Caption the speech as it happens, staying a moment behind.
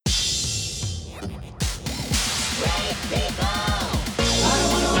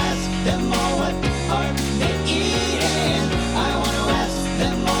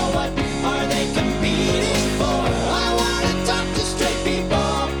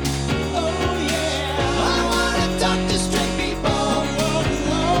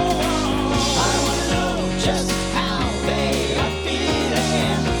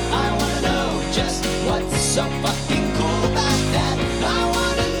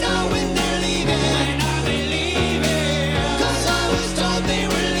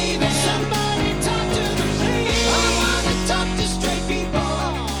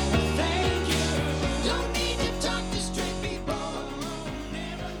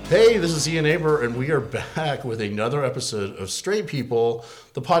Hey, this is Ian Aber, and we are back with another episode of Straight People,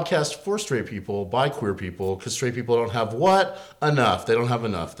 the podcast for straight people, by queer people, because straight people don't have what? Enough. They don't have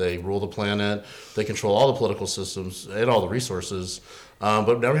enough. They rule the planet, they control all the political systems and all the resources,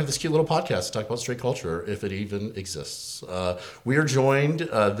 but now we have this cute little podcast to talk about straight culture, if it even exists. We are joined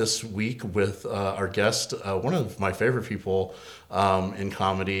this week with our guest, one of my favorite people in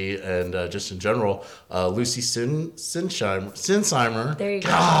comedy and just in general, Lucy Sinsheimer. There you go.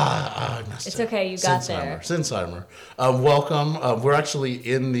 I messed it's up. Okay, you got there. Sinsheimer. Welcome. We're actually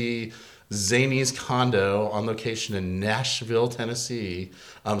in the Zany's condo on location in Nashville, Tennessee,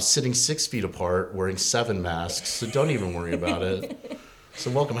 sitting 6 feet apart, wearing 7 masks, so don't even worry about it. So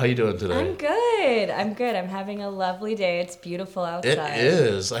welcome. How you doing today? I'm good. I'm having a lovely day. It's beautiful outside. It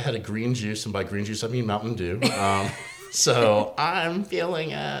is. I had a green juice, and by green juice I mean Mountain Dew. So I'm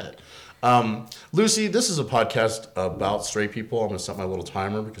feeling it. Lucy, this is a podcast about straight people. I'm going to set my little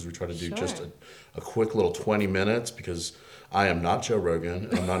timer because we try to do just a quick little 20 minutes because I am not Joe Rogan.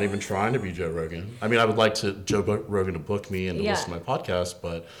 And I'm not even trying to be Joe Rogan. I mean, I would like Joe Rogan to book me and to listen to my podcast,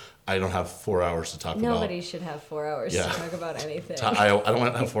 but I don't have 4 hours to talk about. Nobody should have 4 hours to talk about anything. I don't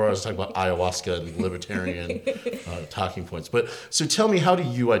want to have 4 hours to talk about ayahuasca and libertarian talking points. But so tell me, how do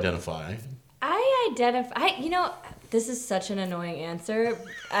you identify? This is such an annoying answer.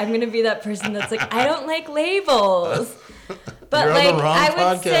 I'm going to be that person that's like, I don't like labels. But You're like, on the wrong I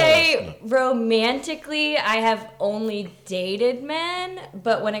would podcast. say romantically, I have only dated men.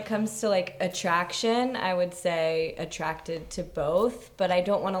 But when it comes to like attraction, I would say attracted to both. But I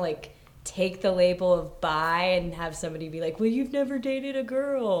don't want to like take the label of bi and have somebody be like, well, you've never dated a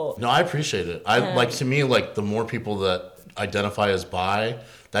girl. No, I appreciate it. To me, like the more people that identify as bi,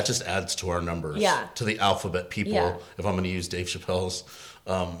 that just adds to our numbers, to the alphabet people, if I'm going to use Dave Chappelle's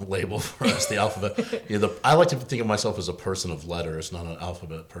label for us, the alphabet. I like to think of myself as a person of letters, not an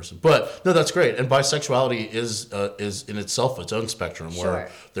alphabet person. But, no, that's great. And bisexuality is in itself its own spectrum, where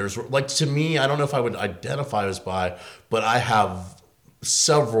there's, like, to me, I don't know if I would identify as bi, but I have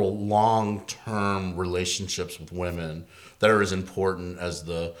several long-term relationships with women that are as important as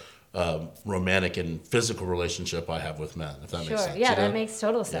the romantic and physical relationship I have with men, if that makes sense. Yeah, that makes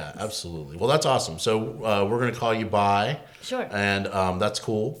total sense. Yeah, absolutely. Well, that's awesome. So we're going to call you bi. Sure. And that's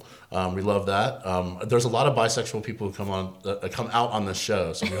cool. We love that. There's a lot of bisexual people who come out on this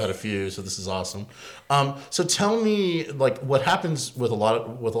show. So we've had a few. So this is awesome. So tell me, like, what happens with a lot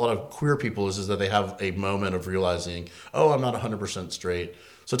of queer people is that they have a moment of realizing, oh, I'm not 100% straight.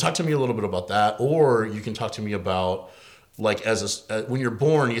 So talk to me a little bit about that, or you can talk to me about, like, when you're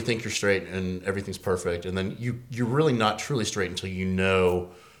born, you think you're straight and everything's perfect, and then you're really not truly straight until you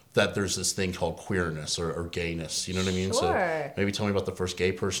know that there's this thing called queerness or gayness. You know what I mean? Sure. So maybe tell me about the first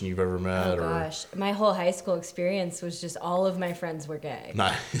gay person you've ever met. Oh gosh, my whole high school experience was just all of my friends were gay.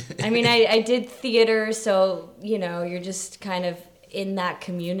 Nah. I mean, I did theater, so you're just kind of in that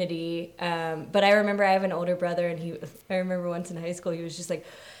community. But I remember I have an older brother, and I remember once in high school he was just like,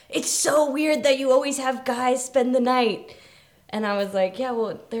 "It's so weird that you always have guys spend the night." And I was like, yeah,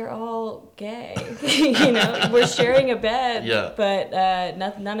 well, they're all gay. We're sharing a bed, but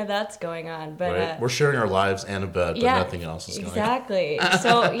none of that's going on. But right. We're sharing our lives and a bed, but nothing else is going on. Exactly.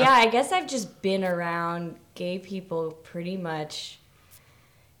 So, I guess I've just been around gay people pretty much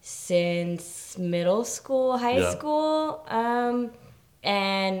since middle school, high school.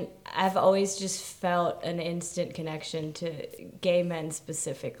 And I've always just felt an instant connection to gay men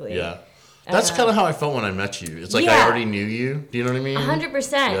specifically. Yeah. That's kind of how I felt when I met you. It's like I already knew you. Do you know what I mean?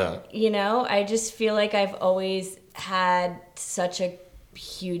 100%. Yeah. I just feel like I've always had such a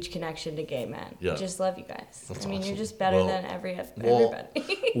huge connection to gay men. Yeah. I just love you guys. That's awesome. You're just better than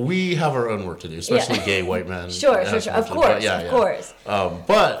everybody. We have our own work to do, especially gay white men. Sure. Of course.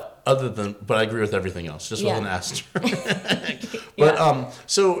 But But I agree with everything else. Just with an asterisk. But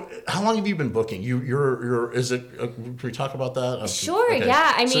so how long have you been booking? You're is it? Can we talk about that? Sure. Okay.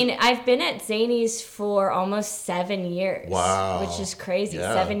 Yeah. I mean, I've been at Zanies for almost 7 years. Wow. Which is crazy.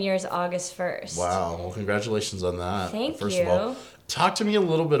 7 years, August 1st. Wow. Well, congratulations on that. Thank you. First of all, talk to me a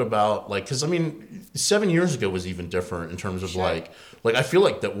little bit about because I mean, 7 years ago was even different in terms of like I feel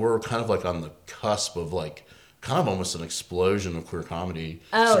like that we're kind of like on the cusp of kind of almost an explosion of queer comedy.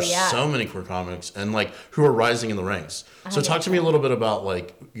 Oh, There's so many queer comics and who are rising in the ranks. So talk to me a little bit about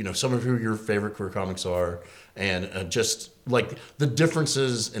some of who your favorite queer comics are and just the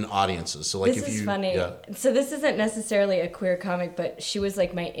differences in audiences. So this is funny. Yeah. So this isn't necessarily a queer comic, but she was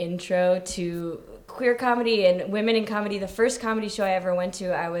my intro to queer comedy and women in comedy. The first comedy show I ever went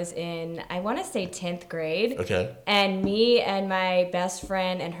to, I was in, I want to say 10th grade. Okay. And me and my best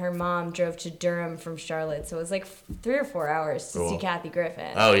friend and her mom drove to Durham from Charlotte. So it was 3 or 4 hours to see Kathy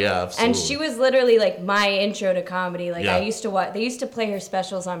Griffin. Oh, yeah, absolutely. And she was literally my intro to comedy. I used to watch, they used to play her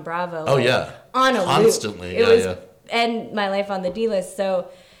specials on Bravo. Oh, yeah. On a Constantly. loop. It was, and My Life on the D-List. So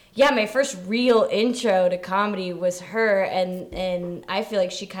yeah, my first real intro to comedy was her, and I feel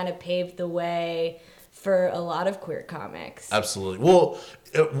like she kind of paved the way for a lot of queer comics. Absolutely. Well,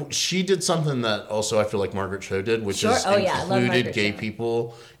 she did something that also I feel like Margaret Cho did, which is included gay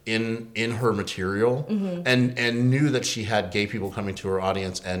people in her material, and knew that she had gay people coming to her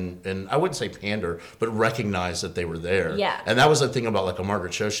audience, and I wouldn't say pander, but recognize that they were there. Yeah. And that was the thing about a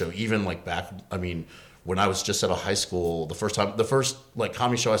Margaret Cho show, even back, I mean, when I was just out of high school, the first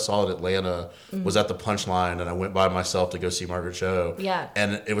comedy show I saw in Atlanta was at the Punchline, and I went by myself to go see Margaret Cho. Yeah.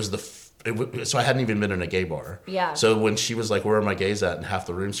 And it was so I hadn't even been in a gay bar. Yeah. So when she was like, "Where are my gays at?" and half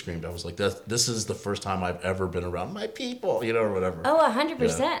the room screamed, I was like, "This is the first time I've ever been around my people," or whatever. Oh,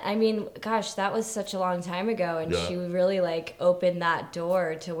 100%. I mean, gosh, that was such a long time ago, and she really opened that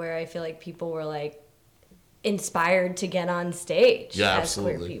door to where I feel like people were inspired to get on stage as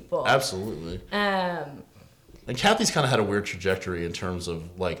queer people. Absolutely. And Kathy's kind of had a weird trajectory in terms of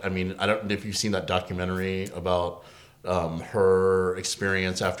I mean, I don't know if you've seen that documentary about her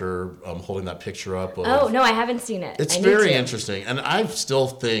experience after holding that picture up. Oh, no, I haven't seen it. It's very interesting. And I still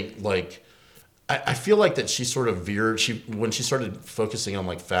think, I feel like that she sort of veered, when she started focusing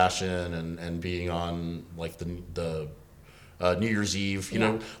on, fashion and being on, the New Year's Eve, you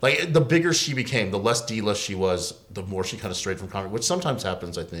know, the bigger she became, the less D-list she was, the more she kind of strayed from comedy, which sometimes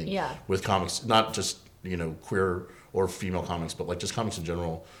happens, I think, with comics, not just, queer or female comics, but just comics in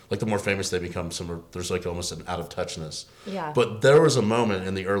general. The more famous they become, there's almost an out of touchness. Yeah. But there was a moment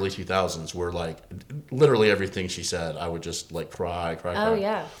in the early 2000s where literally everything she said, I would just cry. Oh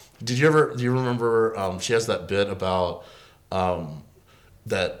yeah. Do you remember? She has that bit about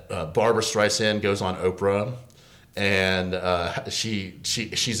that Barbara Streisand goes on Oprah. And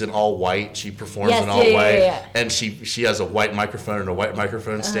she's in all white. She performs in all white, and she has a white microphone and a white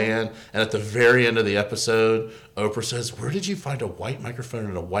microphone stand. And at the very end of the episode, Oprah says, "Where did you find a white microphone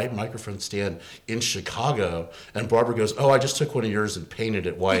and a white microphone stand in Chicago?" And Barbara goes, "Oh, I just took one of yours and painted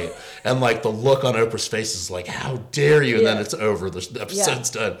it white." And the look on Oprah's face is "How dare you?" And then it's over. The episode's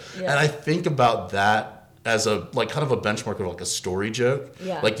done. Yeah. And I think about that as a kind of a benchmark of a story joke.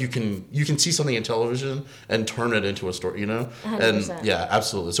 Yeah. You can see something in television and turn it into a story, 100%. And yeah,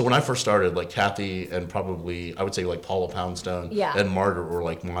 absolutely. So when I first started, Kathy and probably I would say Paula Poundstone and Margaret were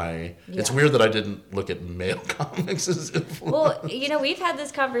my it's weird that I didn't look at male comics as influence. Well, we've had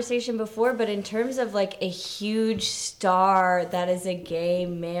this conversation before, but in terms of a huge star that is a gay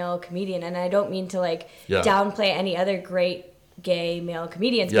male comedian, and I don't mean to downplay any other great gay male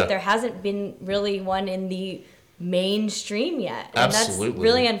comedians, but there hasn't been really one in the mainstream yet, and Absolutely. That's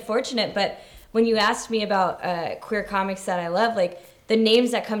really unfortunate. But when you asked me about queer comics that I love, the names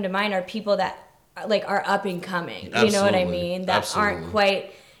that come to mind are people that are up and coming. Absolutely. You know what I mean? That Absolutely. aren't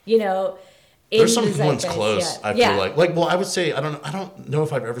quite there's some ones close. Yet. I feel well, I would say I don't know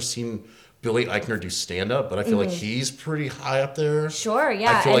if I've ever seen Billy Eichner do stand-up, but I feel like he's pretty high up there. Sure,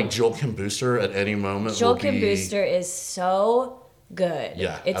 yeah. I feel like Joel Kim Booster at any moment Joel Kim Booster is so good.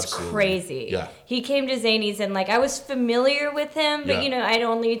 Yeah, it's absolutely. crazy. Yeah. He came to Zanies, and I was familiar with him, but I'd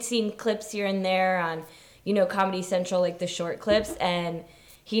only seen clips here and there on, Comedy Central, the short clips, and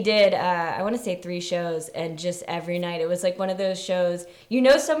he did, I want to say 3 shows, and just every night it was one of those shows.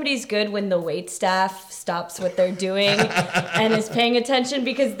 Somebody's good when the wait staff stops what they're doing and is paying attention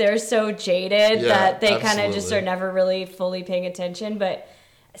because they're so jaded that they kind of just are never really fully paying attention. But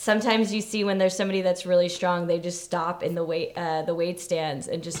sometimes you see when there's somebody that's really strong, they just stop in the wait stands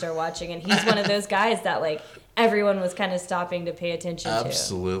and just start watching. And he's one of those guys that everyone was kind of stopping to pay attention to.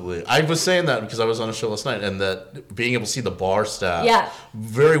 Absolutely. I was saying that because I was on a show last night, and that being able to see the bar staff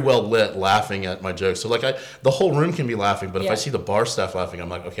very well lit laughing at my jokes. So like the whole room can be laughing, but if I see the bar staff laughing, I'm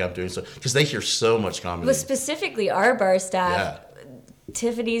like, okay, I'm doing so, because they hear so much comedy. Well, specifically our bar staff.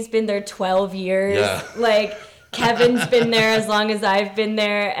 Tiffany's been there 12 years. Yeah. Like Kevin's been there as long as I've been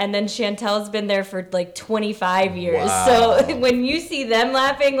there, and then Chantel's been there for like 25 years. Wow. So when you see them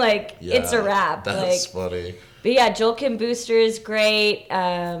laughing, like it's a wrap. That's funny. But yeah, Joel Kim Booster is great.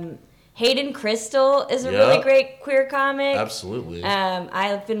 Hayden Crystal is a really great queer comic. Absolutely.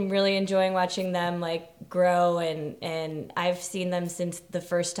 I've been really enjoying watching them like grow, and I've seen them since the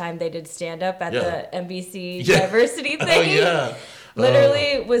first time they did stand up at the NBC diversity thing. Oh yeah.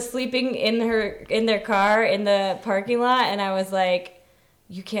 Literally was sleeping in their car in the parking lot, and I was like,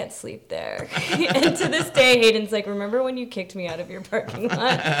 you can't sleep there. And to this day, Hayden's like, remember when you kicked me out of your parking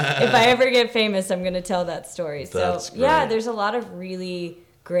lot? If I ever get famous, I'm going to tell that story. That's so great. Yeah, there's a lot of really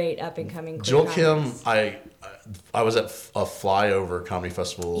great up and coming queer Joel comics. Kim, I was at a flyover comedy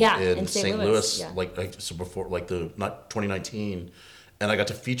festival in St. Louis, so before the 2019, and I got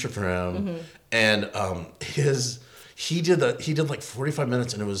to feature for him, and he did like 45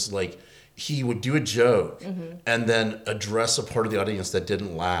 minutes, and it was like he would do a joke and then address a part of the audience that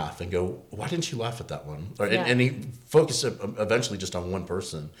didn't laugh and go, why didn't you laugh at that one? And he focused eventually just on one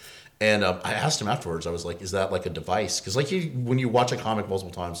person. And I asked him afterwards, I was like, is that like a device? Because like when you watch a comic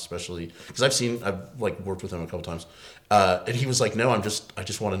multiple times, especially, because I've like worked with him a couple times, and he was like, no, I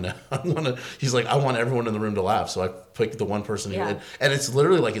just want to know. He's like, I want everyone in the room to laugh. So I picked the one person, and it's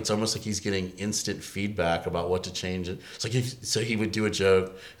literally like, it's almost like he's getting instant feedback about what to change. It's like, so he would do a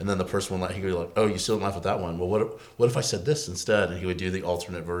joke, and then the person would he would be like, oh, you still didn't laugh at that one. Well, what if I said this instead? And he would do the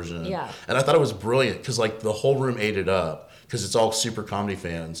alternate version. Yeah. And I thought it was brilliant, because like the whole room ate it up. Because it's all super comedy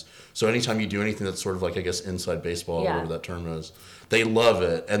fans. So anytime you do anything that's sort of like, I guess, inside baseball, whatever that term is, they love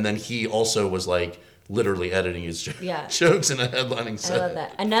it. And then he also was like literally editing his jokes in a headlining set. I love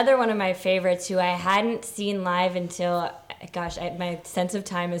that. Another one of my favorites who I hadn't seen live until, my sense of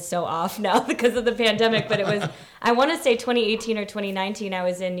time is so off now because of the pandemic, but it was, I want to say 2018 or 2019, I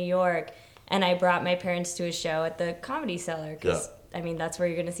was in New York, and I brought my parents to a show at the Comedy Cellar. I mean, that's where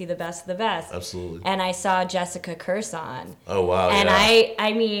you're going to see the best of the best. Absolutely. And I saw Jessica Kirson. Oh, wow. And I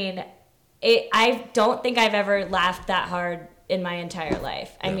don't think I've ever laughed that hard in my entire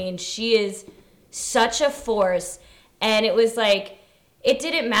life. I mean, she is such a force. And it was like, it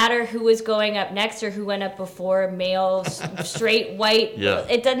didn't matter who was going up next or who went up before, male, straight, white. Yeah.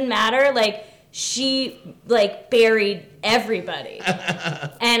 It doesn't matter. Like, she like buried everybody.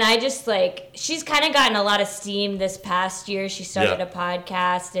 And I just like, she's kind of gotten a lot of steam this past year. She started a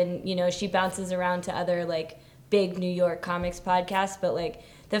podcast, and she bounces around to other like big New York comics podcasts, but like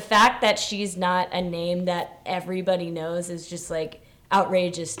the fact that she's not a name that everybody knows is just like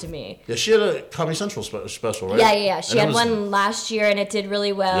outrageous to me. Yeah, she had a Comedy Central special, right? Yeah. She had one last year, and it did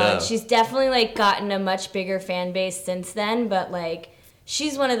really well. Yeah. And she's definitely like gotten a much bigger fan base since then, but like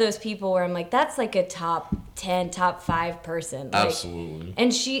she's one of those people where I'm like, that's like a top 10, top 5 person. Like,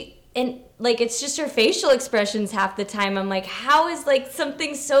 absolutely. And like, it's just her facial expressions half the time. I'm like, how is like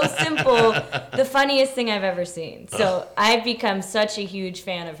something so simple the funniest thing I've ever seen? So I've become such a huge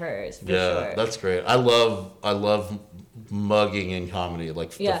fan of hers, for sure. Yeah, that's great. I love mugging in comedy,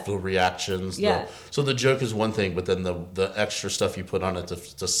 like the reactions. So the joke is one thing, but then the extra stuff you put on it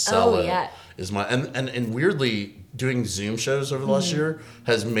to sell is my and weirdly, doing Zoom shows over the last year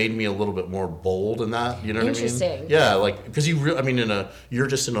has made me a little bit more bold in that. You know what I mean? Interesting. Yeah, like because you're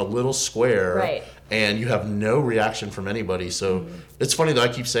just in a little square, right? And you have no reaction from anybody. So it's funny that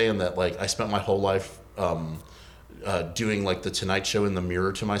I keep saying that. Like I spent my whole life. Doing like the Tonight Show in the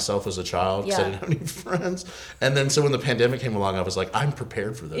mirror to myself as a child because I didn't have any friends, and then so when the pandemic came along, I was like, I'm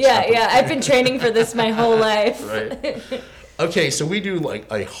prepared for this. I've been training for this my whole life. Right. Okay, so we do like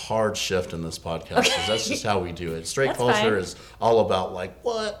a hard shift in this podcast because that's just how we do it. Straight culture is all about like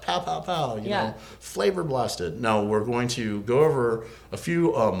what pow pow pow, you know, flavor blasted. No, we're going to go over a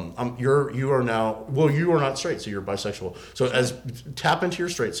few. You are not straight, so you're bisexual. So tap into your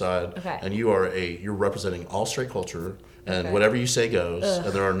straight side, and you're representing all straight culture, and whatever you say goes,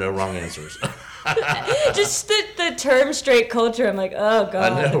 and there are no wrong answers. Just the term straight culture, I'm like, oh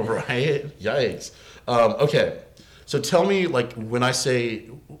god. I know, right? Yikes. Okay. So tell me, like, when I say,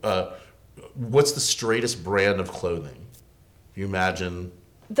 what's the straightest brand of clothing? You imagine?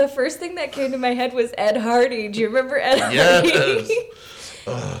 The first thing that came to my head was Ed Hardy. Do you remember Ed Hardy? Yes.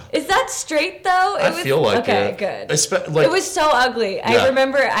 Is that straight, though? I feel like it. Okay, good. It was so ugly. Yeah. I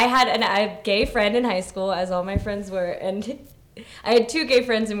remember I had a gay friend in high school, as all my friends were, and I had 2 gay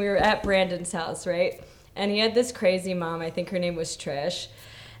friends, and we were at Brandon's house, right? And he had this crazy mom. I think her name was Trish.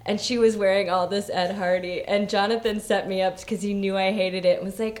 And she was wearing all this Ed Hardy. And Jonathan set me up because he knew I hated it. And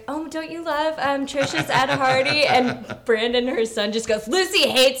was like, oh, don't you love Trisha's Ed Hardy? And Brandon, her son, just goes, Lucy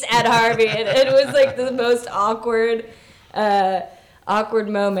hates Ed Hardy. And it was like the most awkward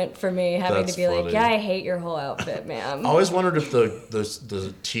moment for me, having to be funny. Like, yeah, I hate your whole outfit, ma'am. I always wondered if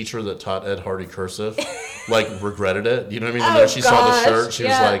the teacher that taught Ed Hardy cursive, like, regretted it. You know what I mean? When she saw the shirt, she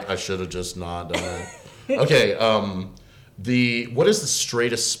was like, I should have just not done it. Okay, what is the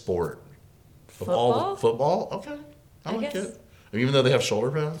straightest sport? Football? Football? Okay. I like it. Even though they have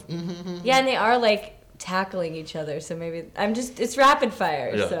shoulder pads? Mm-hmm. Yeah, and they are, like, tackling each other, so maybe, it's rapid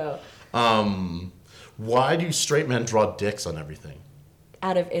fire, so. Why do straight men draw dicks on everything?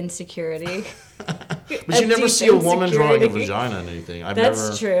 Out of insecurity. But you never see a woman drawing a vagina on anything.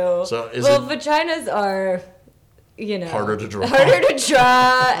 That's true. So vaginas are, harder to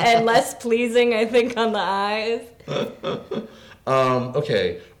draw and less pleasing, I think, on the eyes.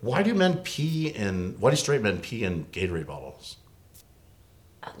 Okay. Why do straight men pee in Gatorade bottles?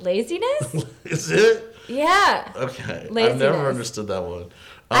 Laziness? Is it? Yeah. Okay. Laziness. I've never understood that one.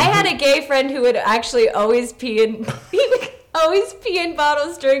 I had a gay friend who would actually always pee in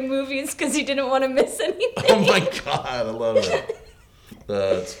bottles during movies because he didn't want to miss anything. Oh my God, I love it.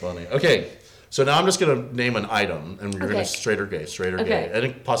 That's funny. Okay, so now I'm just going to name an item, and you're going to straight or gay,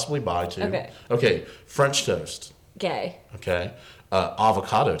 and possibly bi too. Okay, French toast. Gay. Okay,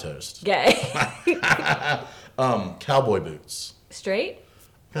 avocado toast. Gay. Cowboy boots. Straight.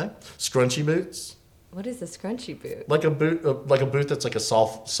 Okay, scrunchy boots. What is a scrunchy boot? Like a boot that's like a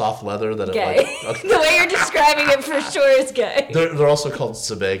soft leather that gay. Okay. The way you're describing it for sure is gay. They're also called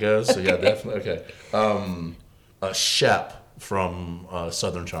Sebagos, so yeah, definitely. Okay. Shep from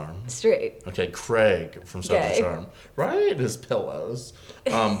Southern Charm. Straight. Okay, Craig from Southern Charm. Right? His pillows.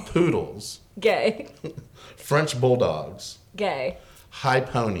 Poodles. Gay. French bulldogs. Gay. High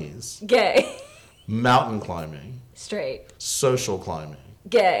ponies. Gay. Mountain climbing. Straight. Social climbing.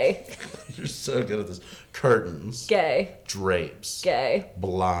 Gay. You're so good at this. Curtains. Gay. Drapes. Gay.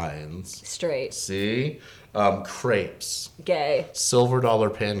 Blinds. Straight. See? Crepes. Gay. Silver dollar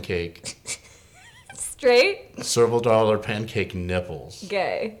pancake. Straight. Silver dollar pancake nipples.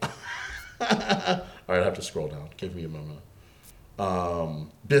 Gay. All right, I have to scroll down. Give me a moment.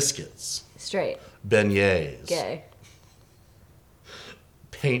 Biscuits. Straight. Beignets. Gay.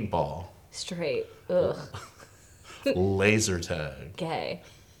 Paintball. Straight. Ugh. Laser tag. Gay.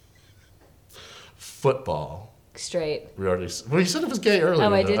 Football. Straight. You said it was gay earlier.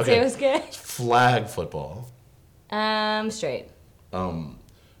 Oh, I did say it was gay? Flag football. Straight.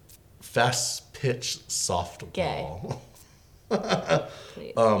 Fast pitch softball. Gay.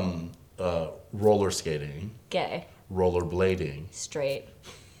 Roller skating. Gay. Roller blading. Straight.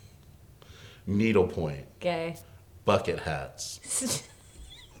 Needlepoint. Gay. Bucket hats.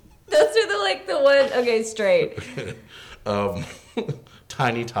 Those are the one. Okay, straight.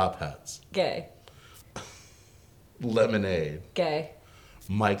 Tiny top hats. Gay. Lemonade. Gay.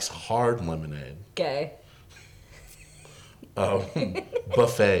 Mike's Hard Lemonade. Gay.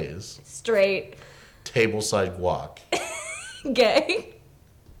 Buffets. Straight. Tableside guac. Gay.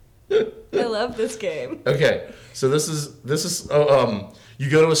 I love this game. Okay, so this is you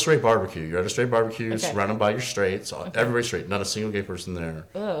go to a straight barbecue. You're at a straight barbecue, surrounded by your straights. Everybody's straight. Not a single gay person there.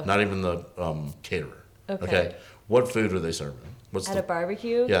 Ugh. Not even the caterer. Okay. What food are they serving? At a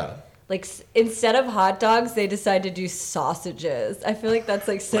barbecue? Yeah. Like, instead of hot dogs, they decide to do sausages. I feel like that's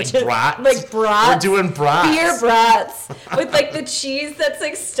such brats? Like brats. We're doing brats. Beer brats. With the cheese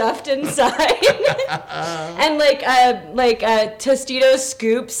that's stuffed inside. And Tostito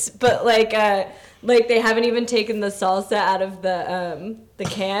scoops, but they haven't even taken the salsa out of the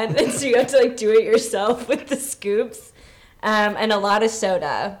can. And so you have to do it yourself with the scoops. And a lot of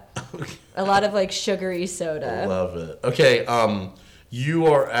soda. A lot of sugary soda. Love it. Okay, you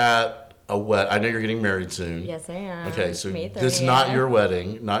are at a I know you're getting married soon. Yes, I am. Okay, so this is not your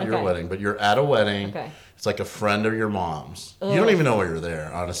wedding, your wedding, but you're at a wedding. Okay. It's like a friend of your mom's. Ugh. You don't even know why you're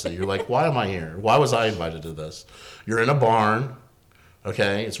there, honestly. You're like, why am I here? Why was I invited to this? You're in a barn.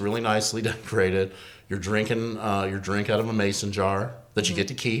 Okay, it's really nicely decorated. You're drinking your drink out of a mason jar that you get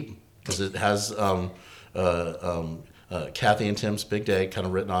to keep because it has Kathy and Tim's Big Day kind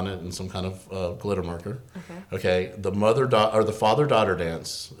of written on it in some kind of glitter marker. Okay. The the father-daughter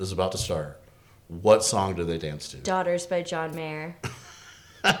dance is about to start. What song do they dance to? Daughters by John Mayer.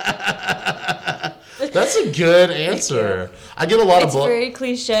 That's a good answer. I get a lot It's very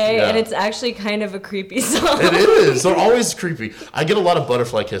cliche, and it's actually kind of a creepy song. It is. They're always creepy. I get a lot of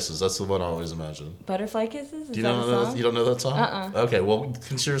butterfly kisses. That's the one I always imagine. Butterfly kisses? Do you know that? You don't know that song? Okay, well,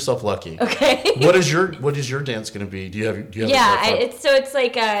 consider yourself lucky. Okay. What is your dance going to be? Do you have?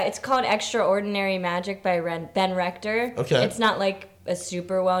 It's called Extraordinary Magic by Ben Rector. Okay. It's not like a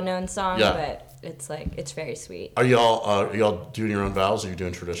super well-known song, but it's very sweet. Are y'all doing your own vows, or are you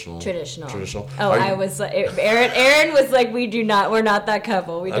doing traditional? Traditional. Oh, I was like, Aaron was like, we're not that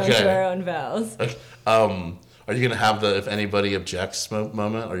couple. We don't do our own vows. Okay. Are you gonna have the if anybody objects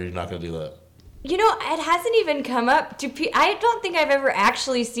moment, or are you not gonna do that? You know, it hasn't even come up. I don't think I've ever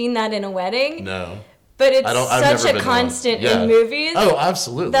actually seen that in a wedding. No. But it's such a constant in movies. Oh,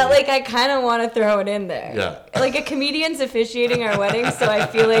 absolutely. That, like, I kind of want to throw it in there. Yeah. Like, a comedian's officiating our wedding, so I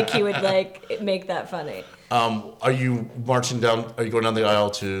feel like he would, like, make that funny. Are you going down the aisle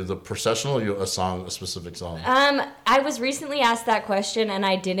to the processional, or a specific song? I was recently asked that question, and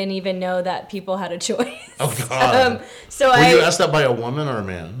I didn't even know that people had a choice. Oh, God. Were you asked that by a woman or a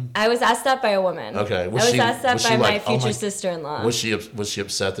man? I was asked that by a woman. Okay. I was asked that by my future sister-in-law. Was she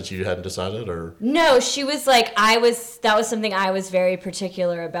upset that you hadn't decided, or? No, she was like, that was something I was very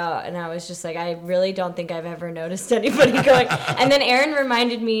particular about, and I was just like, I really don't think I've ever noticed anybody going. And then Aaron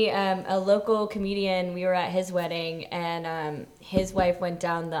reminded me, a local comedian, we were at his wedding, and his wife went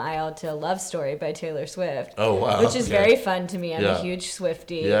down the aisle to Love Story by Taylor Swift. Oh, wow. Which is very fun to me. I'm a huge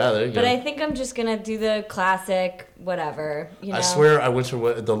Swiftie. Yeah, there you go. But I think I'm just going to do the classic whatever, you know? I swear I went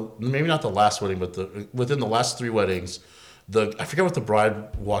to maybe not the last wedding, but within the last 3 weddings, I forget what the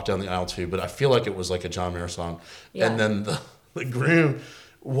bride walked down the aisle to, but I feel like it was like a John Mayer song. Yeah. And then the groom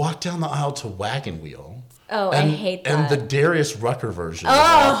walked down the aisle to Wagon Wheel. Oh, I hate that. And the Darius Rucker version.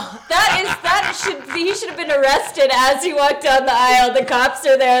 Oh, he should have been arrested as he walked down the aisle. The cops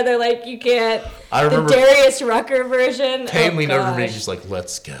are there. They're like, you can't. I remember the Darius Rucker version. Pam leaned over to me, she's like,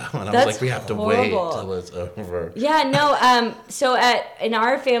 let's go. And I was like, we have to wait till it's over. Yeah, no. So in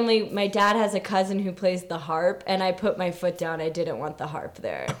our family, my dad has a cousin who plays the harp, and I put my foot down. I didn't want the harp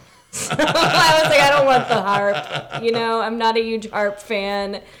there. So I was like, I don't want the harp. You know, I'm not a huge harp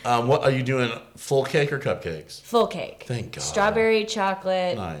fan. What are you doing? Full cake or cupcakes? Full cake. Thank God. Strawberry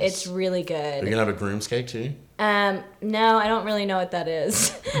chocolate. Nice. It's really good. Are you gonna have a groom's cake too? No, I don't really know what that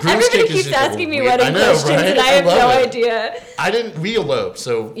is. Groom's Everybody cake keeps asking me wedding questions, right? And I have no idea. We eloped,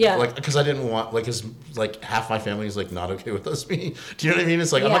 so because I didn't want half my family is like not okay with us being. Do you know what I mean?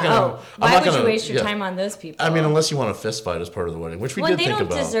 It's like I'm not gonna. Why would you waste your time on those people? I mean, unless you want a fist fight as part of the wedding, which we did think about.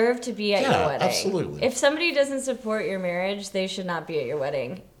 They don't deserve to be at your wedding. Absolutely. If somebody doesn't support your marriage, they should not be at your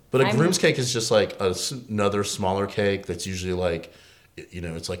wedding. But a groom's cake is just like another smaller cake that's usually like. You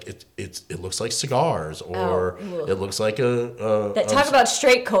know, it's like it looks like cigars, or it looks like talk about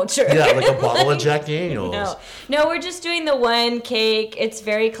straight culture. Yeah, like a bottle of Jack Daniels. No, we're just doing the one cake. It's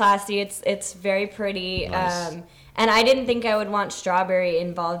very classy. It's very pretty. Nice. And I didn't think I would want strawberry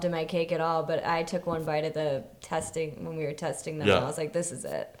involved in my cake at all, but I took one bite of the testing when we were testing them, and I was like, this is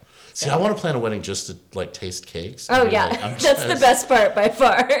it. See, I want to plan a wedding just to like taste cakes. Oh yeah, that's the best part by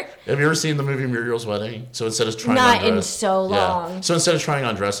far. Have you ever seen the movie Muriel's Wedding? So instead of trying not in so long. Yeah. So instead of trying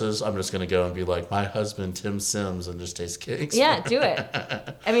on dresses, I'm just gonna go and be like my husband Tim Sims and just taste cakes. Yeah, do it.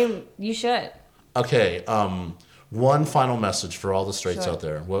 I mean, you should. Okay. One final message for all the straights out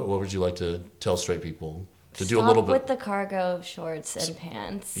there. What would you like to tell straight people? To do a little bit with the cargo shorts and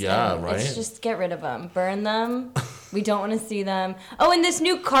pants. Yeah, and right. Let's just get rid of them. Burn them. We don't want to see them. Oh, and this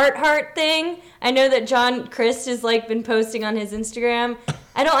new Carhartt thing. I know that John Christ has been posting on his Instagram.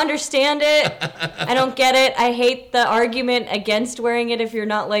 I don't understand it. I don't get it. I hate the argument against wearing it if you're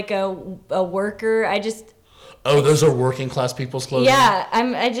not like a worker. Those are working class people's clothing? Yeah,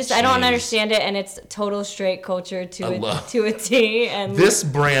 I don't understand it, and it's total straight culture to a T. And this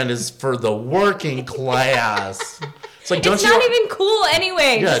brand is for the working class. It's like, it's not even cool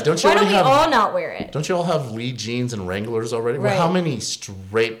anyway. Yeah, why don't we all not wear it? Don't you all have Lee jeans and Wranglers already? Right. Well, how many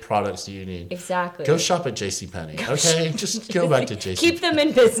straight products do you need? Exactly. Go shop at JCPenney, okay? Just go back to JCPenney. Keep them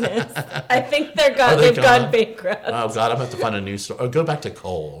in business. I think they've gone bankrupt. Oh, God, I'm going to have to find a new store. Or go back to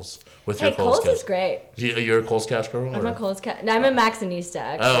Kohl's. Your Kohl's is great. You're a Kohl's Cash girl? I'm a Kohl's Cash. I'm a Maxinista,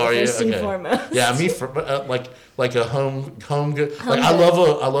 actually. Oh, are you? First and foremost. Yeah, me for like a home good. I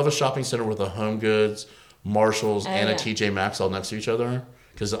love a shopping center with a Home Goods, Marshalls, and a TJ Maxx all next to each other,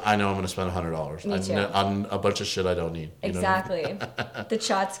 because I know I'm going to spend $100. Me too. On a bunch of shit I don't need. Exactly. The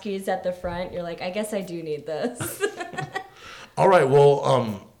Tchotchkes at the front. You're like, I guess I do need this. All right.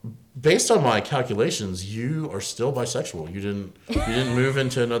 Well, based on my calculations, you are still bisexual. You didn't move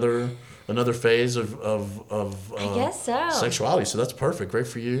into another another phase of I guess so. Sexuality. So that's perfect. Great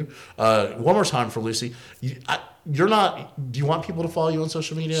for you. One more time for Lucy. You're not. Do you want people to follow you on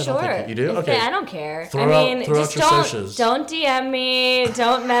social media? Sure. I don't think you do. Okay. I don't care. Throw out your socials. Don't DM me.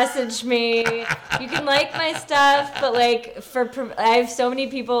 Don't message me. You can like my stuff, but like I have so many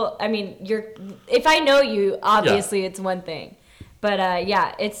people. I mean, if I know you, obviously it's one thing. But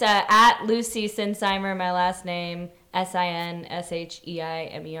it's at Lucy Sinsheimer, my last name, Sinsheimer.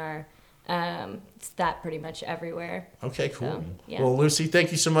 It's that pretty much everywhere. Okay, cool. So, yeah. Well, Lucy,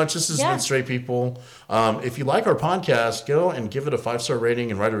 thank you so much. This has been Straight People. If you like our podcast, go and give it a 5-star rating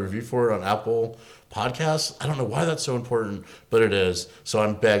and write a review for it on Apple Podcasts. I don't know why that's so important, but it is. So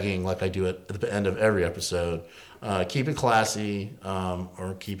I'm begging, like I do at the end of every episode, keep it classy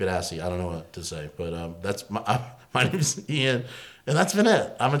or keep it assy. I don't know what to say, but that's my name is Ian, and that's been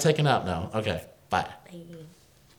it. I'm going to take a nap now. Okay, bye. Bye.